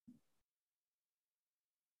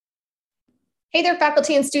Hey there,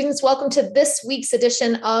 faculty and students. Welcome to this week's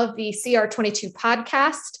edition of the CR22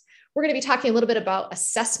 podcast. We're going to be talking a little bit about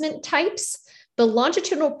assessment types. The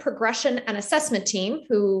Longitudinal Progression and Assessment Team,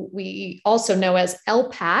 who we also know as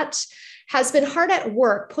LPAT, has been hard at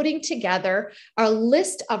work putting together a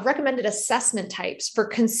list of recommended assessment types for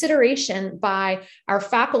consideration by our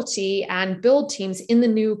faculty and build teams in the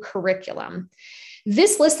new curriculum.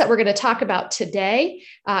 This list that we're going to talk about today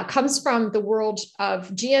comes from the world of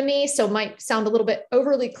GME, so might sound a little bit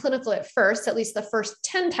overly clinical at first, at least the first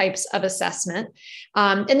 10 types of assessment.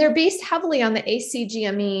 And they're based heavily on the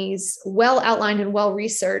ACGME's well-outlined and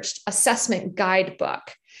well-researched assessment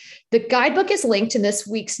guidebook. The guidebook is linked in this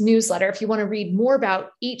week's newsletter if you want to read more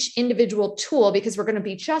about each individual tool, because we're going to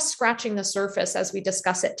be just scratching the surface as we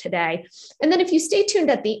discuss it today. And then if you stay tuned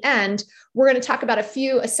at the end, we're going to talk about a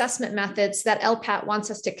few assessment methods that LPAT wants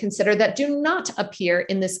us to consider that do not appear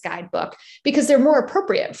in this guidebook, because they're more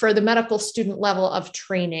appropriate for the medical student level of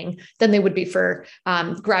training than they would be for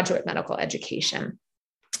graduate medical education.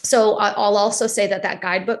 So I'll also say that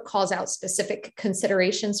guidebook calls out specific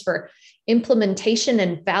considerations for implementation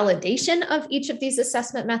and validation of each of these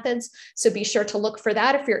assessment methods. So be sure to look for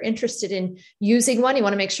that if you're interested in using one. You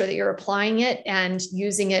want to make sure that you're applying it and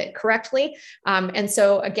using it correctly. And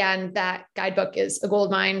so again, that guidebook is a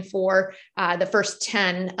goldmine for the first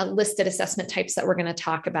 10 listed assessment types that we're going to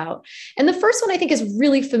talk about. And the first one I think is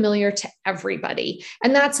really familiar to everybody,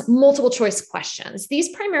 and that's multiple choice questions. These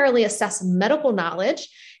primarily assess medical knowledge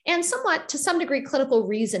and somewhat, to some degree, clinical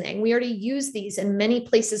reasoning. We already use these in many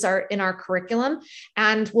places in our curriculum,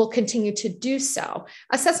 and will continue to do so.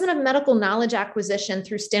 Assessment of medical knowledge acquisition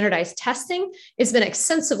through standardized testing has been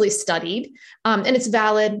extensively studied, and it's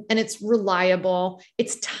valid and it's reliable.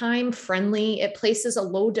 It's time friendly. It places a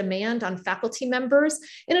low demand on faculty members,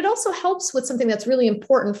 and it also helps with something that's really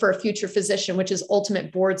important for a future physician, which is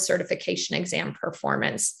ultimate board certification exam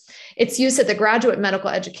performance. It's used at the graduate medical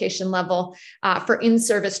education level for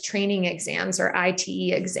in-service training exams or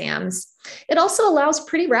ITE exams. It also allows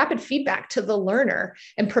pretty rapid feedback to the learner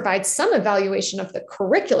and provides some evaluation of the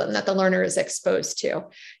curriculum that the learner is exposed to.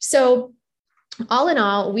 So all in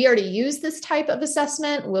all, we already use this type of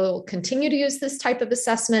assessment. We'll continue to use this type of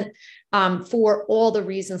assessment for all the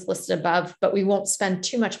reasons listed above, but we won't spend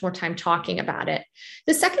too much more time talking about it.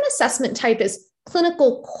 The second assessment type is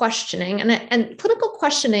clinical questioning, and clinical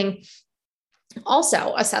questioning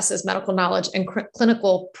also assesses medical knowledge and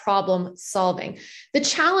clinical problem solving. The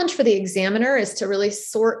challenge for the examiner is to really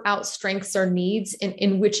sort out strengths or needs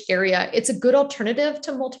in which area. It's a good alternative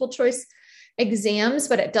to multiple choice exams,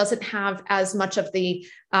 but it doesn't have as much of the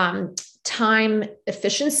time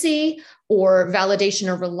efficiency or validation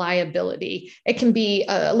or reliability. It can be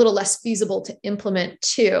a little less feasible to implement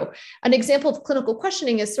too. An example of clinical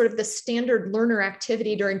questioning is sort of the standard learner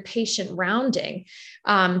activity during patient rounding.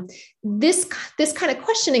 This kind of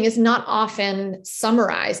questioning is not often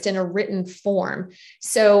summarized in a written form.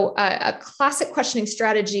 So a classic questioning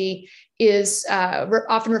strategy is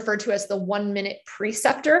often referred to as the 1-minute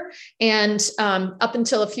preceptor. And up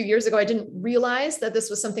until a few years ago, I didn't realize that this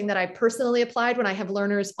was something that I personally applied when I have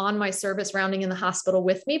learners on my service rounding in the hospital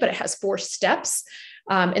with me, but it has 4 steps.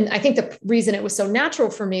 And I think the reason it was so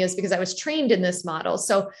natural for me is because I was trained in this model.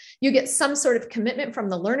 So you get some sort of commitment from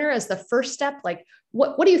the learner as the first step, like,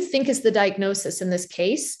 what do you think is the diagnosis in this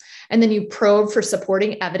case? And then you probe for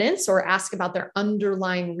supporting evidence or ask about their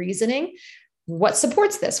underlying reasoning. What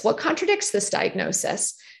supports this? What contradicts this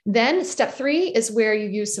diagnosis? Then step 3 is where you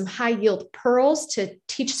use some high yield pearls to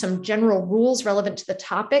teach some general rules relevant to the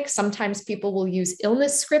topic. Sometimes people will use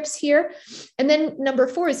illness scripts here. And then number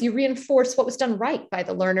 4 is you reinforce what was done right by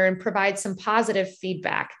the learner and provide some positive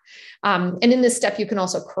feedback. And in this step, you can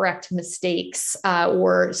also correct mistakes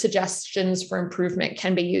or suggestions for improvement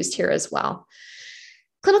can be used here as well.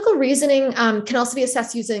 Clinical reasoning can also be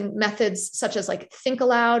assessed using methods such as like Think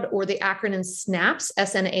Aloud or the acronym SNAPS,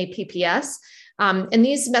 SNAPPS. And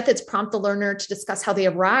these methods prompt the learner to discuss how they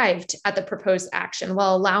arrived at the proposed action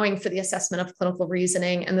while allowing for the assessment of clinical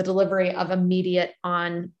reasoning and the delivery of immediate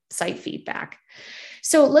on-site feedback.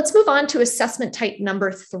 So let's move on to assessment type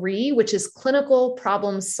number 3, which is clinical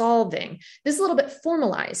problem solving. This is a little bit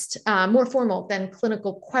formalized, more formal than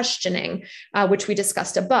clinical questioning, which we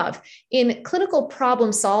discussed above. In clinical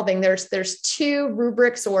problem solving, there's 2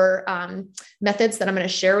 rubrics or methods that I'm going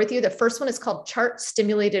to share with you. The first one is called chart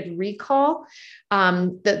stimulated recall.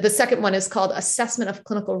 The second one is called assessment of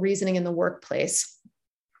clinical reasoning in the workplace.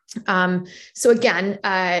 So again,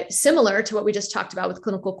 similar to what we just talked about with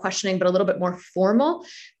clinical questioning, but a little bit more formal.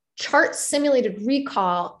 Chart simulated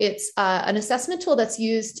recall, it's an assessment tool that's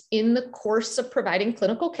used in the course of providing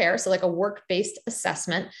clinical care, so like a work-based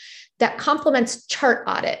assessment that complements chart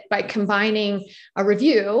audit by combining a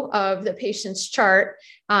review of the patient's chart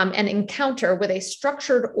and encounter with a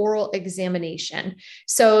structured oral examination.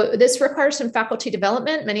 So this requires some faculty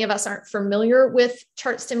development. Many of us aren't familiar with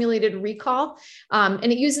chart stimulated recall, and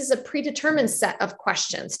it uses a predetermined set of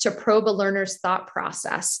questions to probe a learner's thought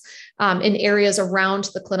process in areas around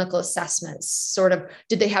the clinical assessments. Sort of,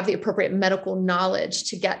 did they have the appropriate medical knowledge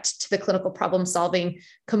to get to the clinical problem solving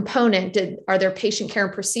component? Are their patient care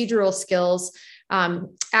and procedural skills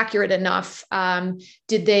accurate enough?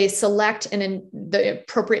 Did they select the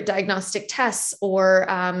appropriate diagnostic tests or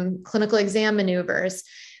clinical exam maneuvers?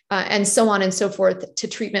 And so on and so forth to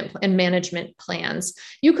treatment and management plans.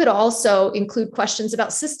 You could also include questions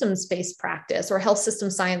about systems-based practice or health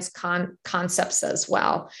system science concepts as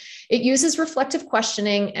well. It uses reflective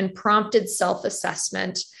questioning and prompted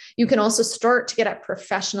self-assessment. You can also start to get at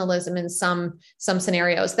professionalism in some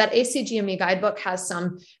scenarios. That ACGME guidebook has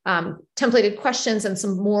some templated questions and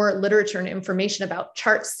some more literature and information about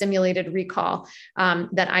chart stimulated recall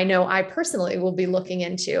that I know I personally will be looking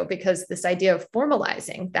into, because this idea of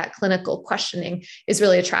formalizing that clinical questioning is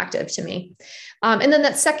really attractive to me. And then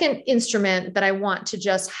that second instrument that I want to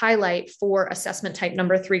just highlight for assessment type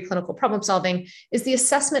number 3, clinical problem solving, is the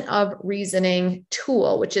assessment of reasoning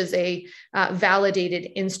tool, which is a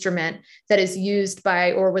validated instrument that is used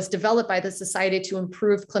by or was developed by the Society to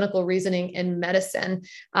Improve Clinical Reasoning in Medicine.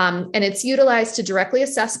 And it's utilized to directly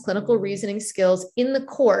assess clinical reasoning skills in the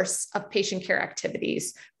course of patient care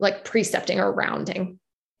activities like precepting or rounding.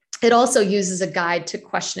 It also uses a guide to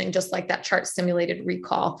questioning, just like that chart stimulated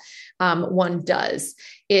recall one does.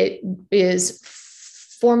 It is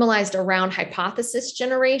formalized around hypothesis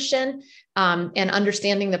generation and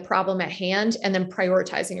understanding the problem at hand, and then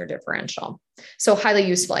prioritizing your differential. So highly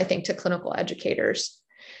useful, I think, to clinical educators.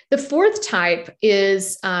 The fourth type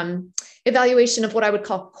is evaluation of what I would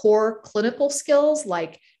call core clinical skills,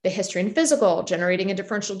 like the history and physical, generating a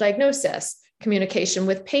differential diagnosis, communication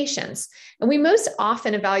with patients. And we most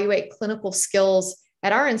often evaluate clinical skills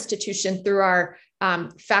at our institution through our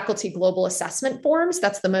faculty global assessment forms.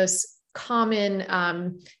 That's the most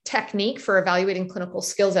common technique for evaluating clinical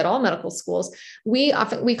skills at all medical schools. We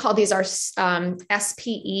call these our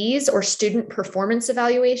SPEs, or student performance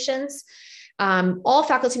evaluations. All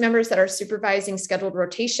faculty members that are supervising scheduled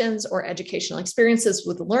rotations or educational experiences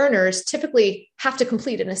with learners typically have to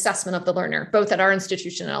complete an assessment of the learner, both at our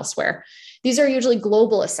institution and elsewhere. These are usually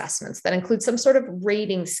global assessments that include some sort of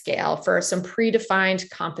rating scale for some predefined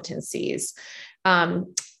competencies.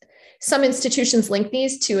 Some institutions link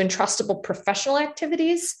these to entrustable professional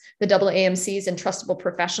activities, the AAMC's entrustable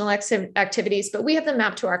professional activities, but we have them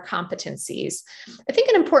mapped to our competencies. I think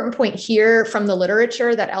an important point here from the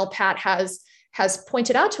literature that LPAT has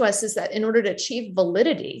pointed out to us is that in order to achieve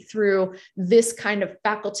validity through this kind of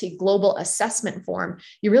faculty global assessment form,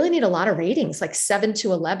 you really need a lot of ratings, like 7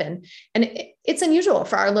 to 11. And it's unusual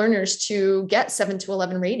for our learners to get 7 to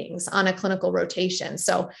 11 ratings on a clinical rotation.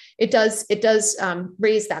 So it does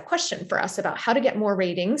raise that question for us about how to get more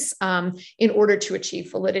ratings in order to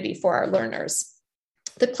achieve validity for our learners.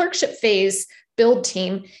 The clerkship phase build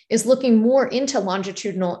team is looking more into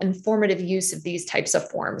longitudinal and formative use of these types of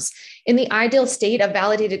forms. In the ideal state, a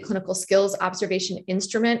validated clinical skills observation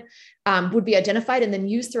instrument would be identified and then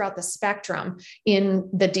used throughout the spectrum in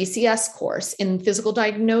the DCS course, in physical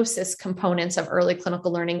diagnosis components of early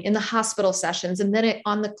clinical learning, in the hospital sessions, and then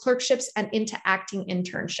on the clerkships and into acting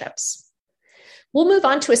internships. We'll move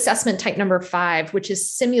on to assessment type number 5, which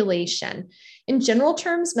is simulation. In general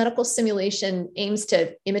terms, medical simulation aims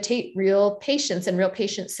to imitate real patients and real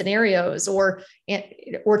patient scenarios, or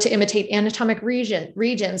to imitate anatomic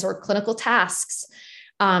regions or clinical tasks.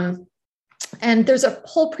 And there's a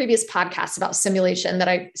whole previous podcast about simulation that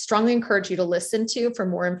I strongly encourage you to listen to for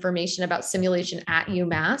more information about simulation at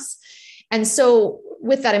UMass. And so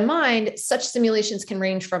with that in mind, such simulations can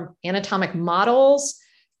range from anatomic models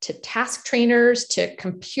to task trainers, to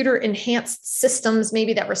computer enhanced systems,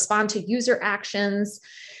 maybe that respond to user actions.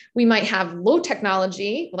 We might have low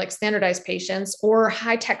technology, like standardized patients, or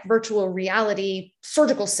high-tech virtual reality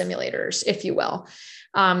surgical simulators, if you will.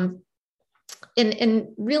 And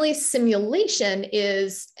really, simulation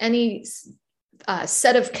is any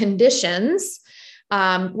set of conditions,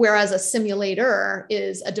 whereas a simulator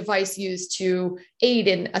is a device used to aid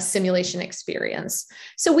in a simulation experience.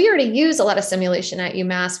 So we already use a lot of simulation at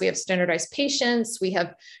UMass. We have standardized patients. We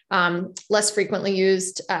have less frequently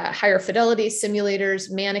used higher fidelity simulators,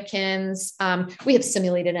 mannequins. We have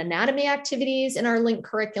simulated anatomy activities in our LINC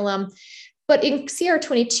curriculum. But in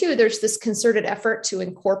CR22, there's this concerted effort to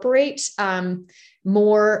incorporate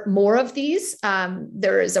more of these.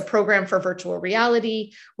 There is a program for virtual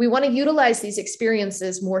reality. We want to utilize these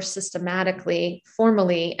experiences more systematically,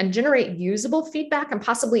 formally, and generate usable feedback and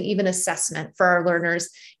possibly even assessment for our learners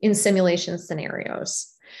in simulation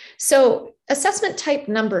scenarios. So assessment type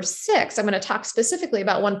number 6, I'm going to talk specifically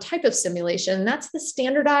about one type of simulation, and that's the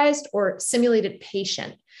standardized or simulated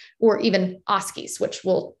patient, or even OSCEs, which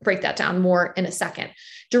we'll break that down more in a second.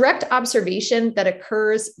 Direct observation that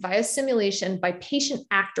occurs via simulation by patient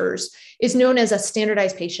actors is known as a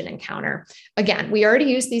standardized patient encounter. Again, we already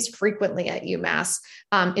use these frequently at UMass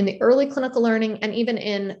in the early clinical learning and even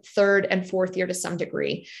in third and fourth year to some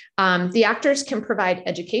degree. The actors can provide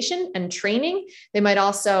education and training. They might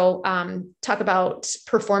also talk about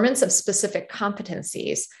performance of specific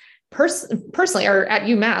competencies. Personally, or at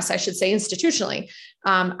UMass, I should say institutionally,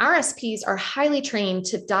 RSPs are highly trained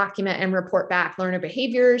to document and report back learner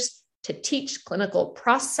behaviors, to teach clinical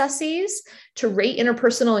processes, to rate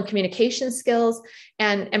interpersonal and communication skills,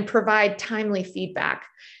 and provide timely feedback.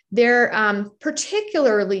 They're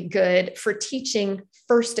particularly good for teaching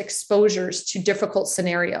first exposures to difficult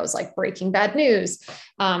scenarios like breaking bad news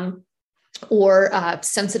or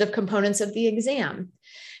sensitive components of the exam.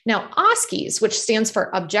 Now, OSCEs, which stands for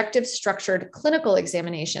Objective Structured Clinical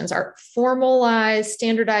Examinations, are formalized,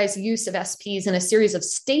 standardized use of SPs in a series of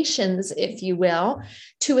stations, if you will,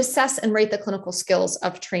 to assess and rate the clinical skills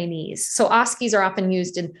of trainees. So OSCEs are often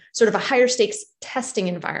used in sort of a higher stakes testing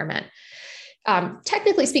environment.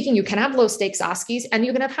 Technically speaking, you can have low stakes OSCEs and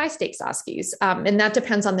you can have high stakes OSCEs, and that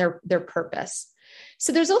depends on their purpose.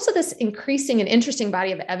 So there's also this increasing and interesting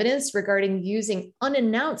body of evidence regarding using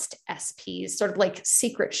unannounced SPs, sort of like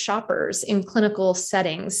secret shoppers in clinical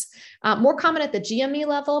settings, more common at the GME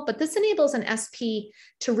level, but this enables an SP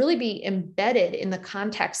to really be embedded in the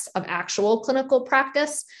context of actual clinical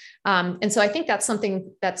practice. And so I think that's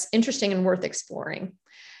something that's interesting and worth exploring.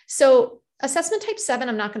 So assessment type 7,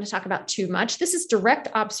 I'm not going to talk about too much. This is direct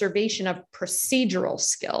observation of procedural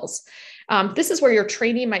skills. This is where your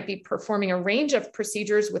trainee might be performing a range of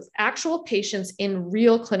procedures with actual patients in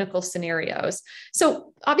real clinical scenarios.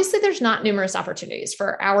 So obviously there's not numerous opportunities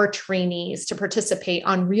for our trainees to participate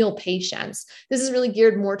on real patients. This is really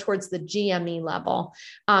geared more towards the GME level.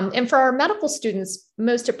 And for our medical students,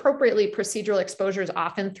 most appropriately, procedural exposure is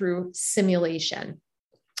often through simulation.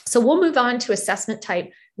 So we'll move on to assessment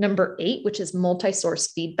type number 8, which is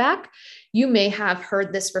multi-source feedback. You may have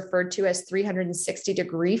heard this referred to as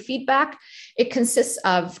 360-degree feedback. It consists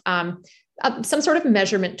of some sort of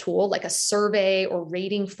measurement tool like a survey or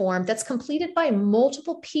rating form that's completed by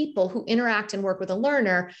multiple people who interact and work with a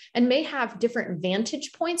learner and may have different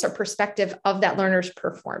vantage points or perspective of that learner's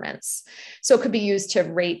performance. So it could be used to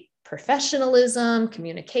rate professionalism,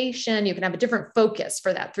 communication. You can have a different focus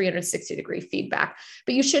for that 360-degree feedback,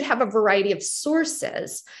 but you should have a variety of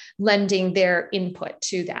sources lending their input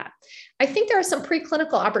to that. I think there are some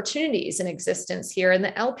preclinical opportunities in existence here, and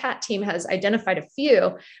the LPAT team has identified a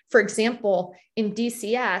few. For example, in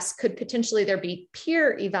DCS, could potentially there be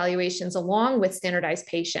peer evaluations along with standardized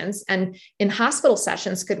patients? And in hospital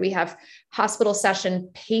sessions, could we have hospital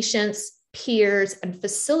session patients, peers, and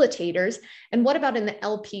facilitators? And what about in the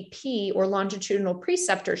LPP or longitudinal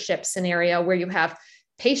preceptorship scenario where you have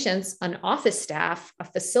patients, an office staff, a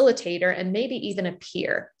facilitator, and maybe even a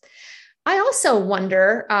peer? I also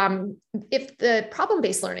wonder if the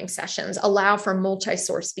problem-based learning sessions allow for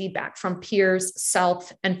multi-source feedback from peers,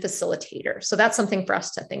 self, and facilitator. So that's something for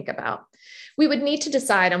us to think about. We would need to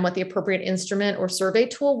decide on what the appropriate instrument or survey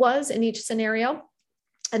tool was in each scenario.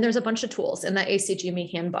 And there's a bunch of tools in the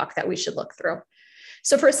ACGME handbook that we should look through.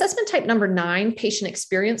 So for assessment type number 9, patient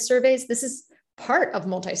experience surveys, this is part of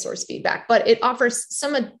multi-source feedback, but it offers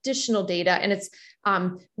some additional data, and it's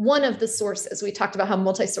one of the sources. We talked about how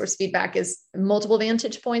multi-source feedback is multiple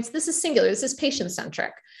vantage points. This is singular. This is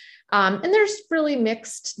patient-centric. And there's really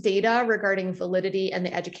mixed data regarding validity and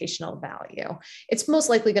the educational value. It's most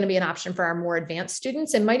likely going to be an option for our more advanced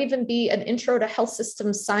students and might even be an intro to health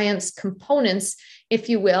system science components, if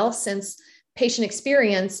you will, since patient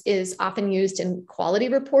experience is often used in quality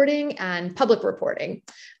reporting and public reporting,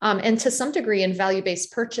 and to some degree in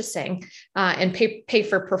value-based purchasing and pay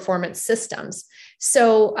for performance systems.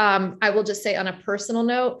 So I will just say on a personal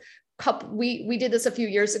note, we did this a few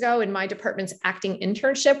years ago in my department's acting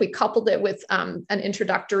internship. We coupled it with an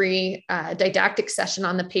introductory didactic session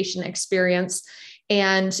on the patient experience.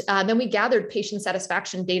 And then we gathered patient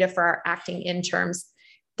satisfaction data for our acting interns.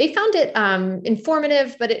 They found it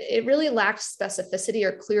informative, but it really lacked specificity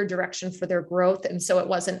or clear direction for their growth. And so it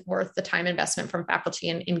wasn't worth the time investment from faculty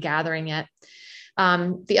in gathering it.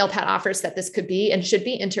 The LPAT offers that this could be and should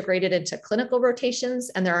be integrated into clinical rotations,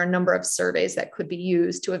 and there are a number of surveys that could be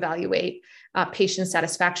used to evaluate patient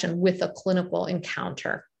satisfaction with a clinical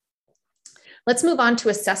encounter. Let's move on to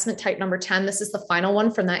assessment type number 10. This is the final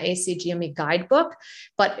one from that ACGME guidebook,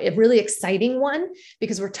 but a really exciting one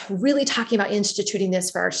because we're really talking about instituting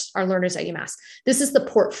this for our learners at UMass. This is the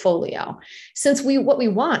portfolio. Since what we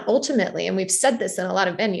want ultimately, and we've said this in a lot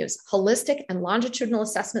of venues, holistic and longitudinal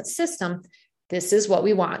assessment system, this is what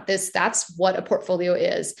we want. That's what a portfolio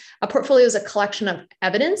is. A portfolio is a collection of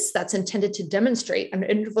evidence that's intended to demonstrate an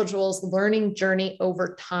individual's learning journey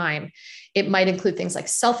over time. It might include things like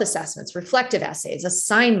self-assessments, reflective essays,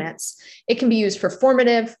 assignments. It can be used for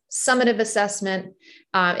formative, summative assessment.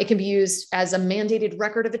 It can be used as a mandated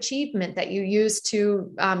record of achievement that you use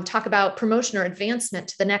to talk about promotion or advancement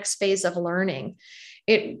to the next phase of learning.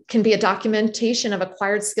 It can be a documentation of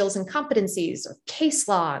acquired skills and competencies or case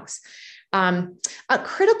logs. A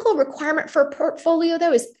critical requirement for a portfolio,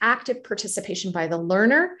 though, is active participation by the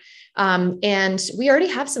learner. And we already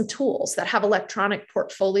have some tools that have electronic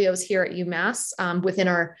portfolios here at UMass within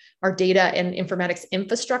our data and informatics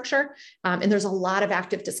infrastructure. And there's a lot of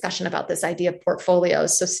active discussion about this idea of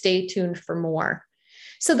portfolios. So stay tuned for more.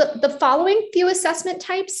 So the following few assessment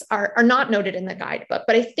types are not noted in the guidebook,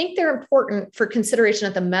 but I think they're important for consideration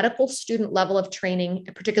at the medical student level of training,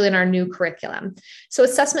 particularly in our new curriculum. So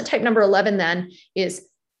assessment type number 11 then is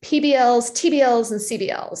PBLs, TBLs, and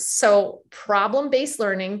CBLs. So problem-based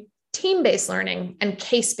learning, team-based learning, and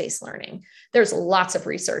case-based learning. There's lots of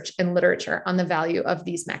research and literature on the value of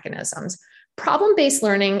these mechanisms. Problem-based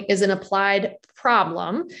learning is an applied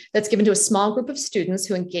problem that's given to a small group of students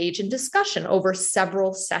who engage in discussion over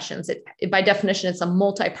several sessions. By definition, it's a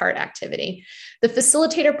multi-part activity. The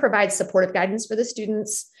facilitator provides supportive guidance for the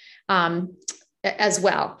students as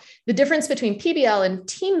well. The difference between PBL and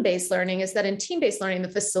team-based learning is that in team-based learning, the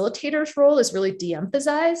facilitator's role is really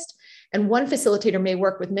de-emphasized, and one facilitator may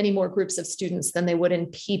work with many more groups of students than they would in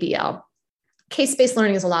PBL. Case-based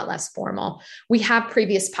learning is a lot less formal. We have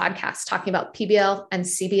previous podcasts talking about PBL and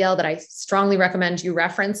CBL that I strongly recommend you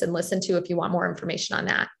reference and listen to if you want more information on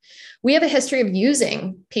that. We have a history of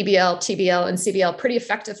using PBL, TBL, and CBL pretty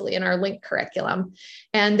effectively in our LINC curriculum,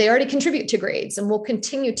 and they already contribute to grades and will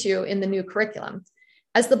continue to in the new curriculum.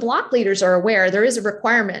 As the block leaders are aware, there is a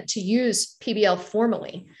requirement to use PBL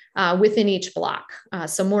formally within each block,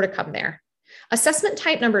 so more to come there. Assessment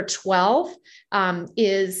type number 12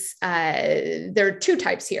 is, there are two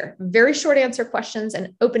types here, very short answer questions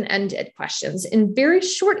and open-ended questions. In very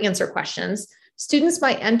short answer questions, students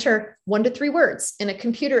might enter 1 to 3 words in a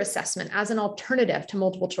computer assessment as an alternative to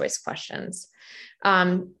multiple choice questions.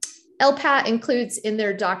 LPAT includes in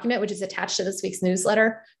their document, which is attached to this week's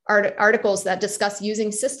newsletter, articles that discuss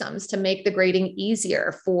using systems to make the grading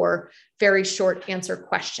easier for very short answer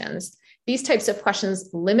questions. These types of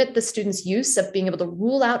questions limit the student's use of being able to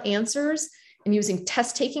rule out answers and using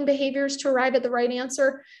test-taking behaviors to arrive at the right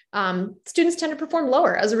answer. Students tend to perform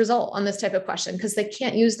lower as a result on this type of question because they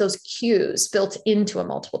can't use those cues built into a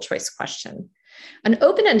multiple choice question. An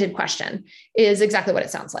open-ended question is exactly what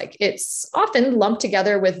it sounds like. It's often lumped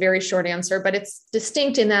together with very short answer, but it's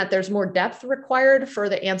distinct in that there's more depth required for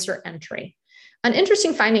the answer entry. An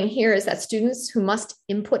interesting finding here is that students who must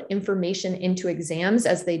input information into exams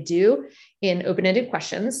as they do in open-ended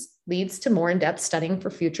questions leads to more in-depth studying for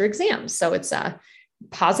future exams. So it's a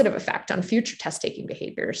positive effect on future test-taking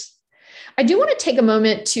behaviors. I do want to take a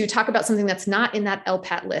moment to talk about something that's not in that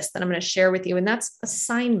LPAT list that I'm going to share with you, and that's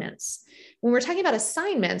assignments. When we're talking about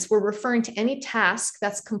assignments, we're referring to any task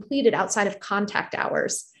that's completed outside of contact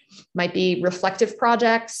hours. Might be reflective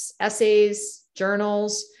projects, essays,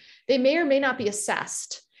 journals. They may or may not be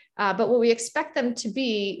assessed, but what we do expect them to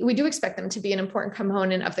be an important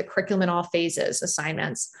component of the curriculum in all phases,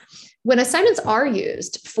 assignments. When assignments are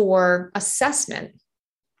used for assessment,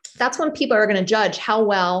 that's when people are going to judge how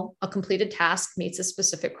well a completed task meets a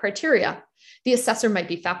specific criteria. The assessor might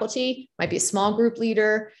be faculty, might be a small group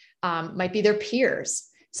leader, might be their peers.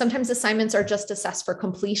 Sometimes assignments are just assessed for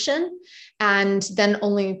completion, and then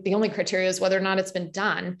the only criteria is whether or not it's been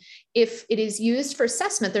done. If it is used for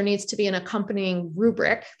assessment, there needs to be an accompanying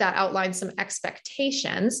rubric that outlines some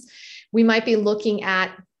expectations. We might be looking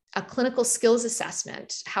at a clinical skills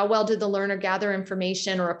assessment. How well did the learner gather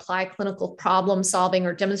information or apply clinical problem solving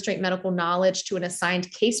or demonstrate medical knowledge to an assigned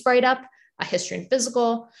case write-up, a history and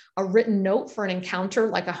physical, a written note for an encounter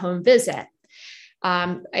like a home visit.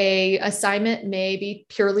 A assignment may be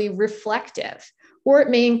purely reflective, or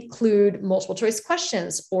it may include multiple choice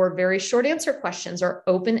questions or very short answer questions or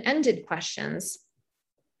open-ended questions.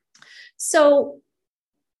 So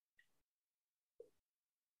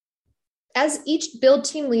as each build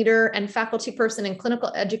team leader and faculty person and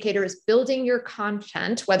clinical educator is building your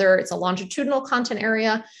content, whether it's a longitudinal content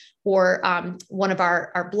area or one of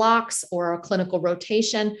our blocks or a clinical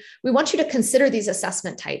rotation, we want you to consider these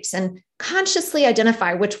assessment types and consciously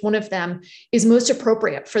identify which one of them is most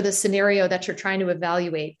appropriate for the scenario that you're trying to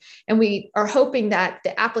evaluate. And we are hoping that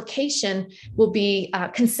the application will be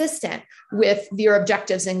consistent with your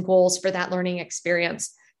objectives and goals for that learning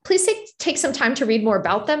experience. Please take some time to read more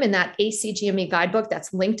about them in that ACGME guidebook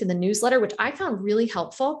that's linked in the newsletter, which I found really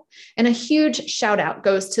helpful. And a huge shout out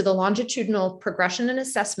goes to the Longitudinal Progression and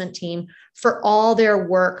Assessment team for all their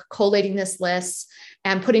work collating this list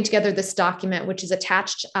and putting together this document, which is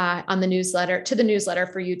attached on the newsletter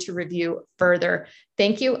for you to review further.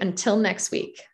 Thank you. Until next week.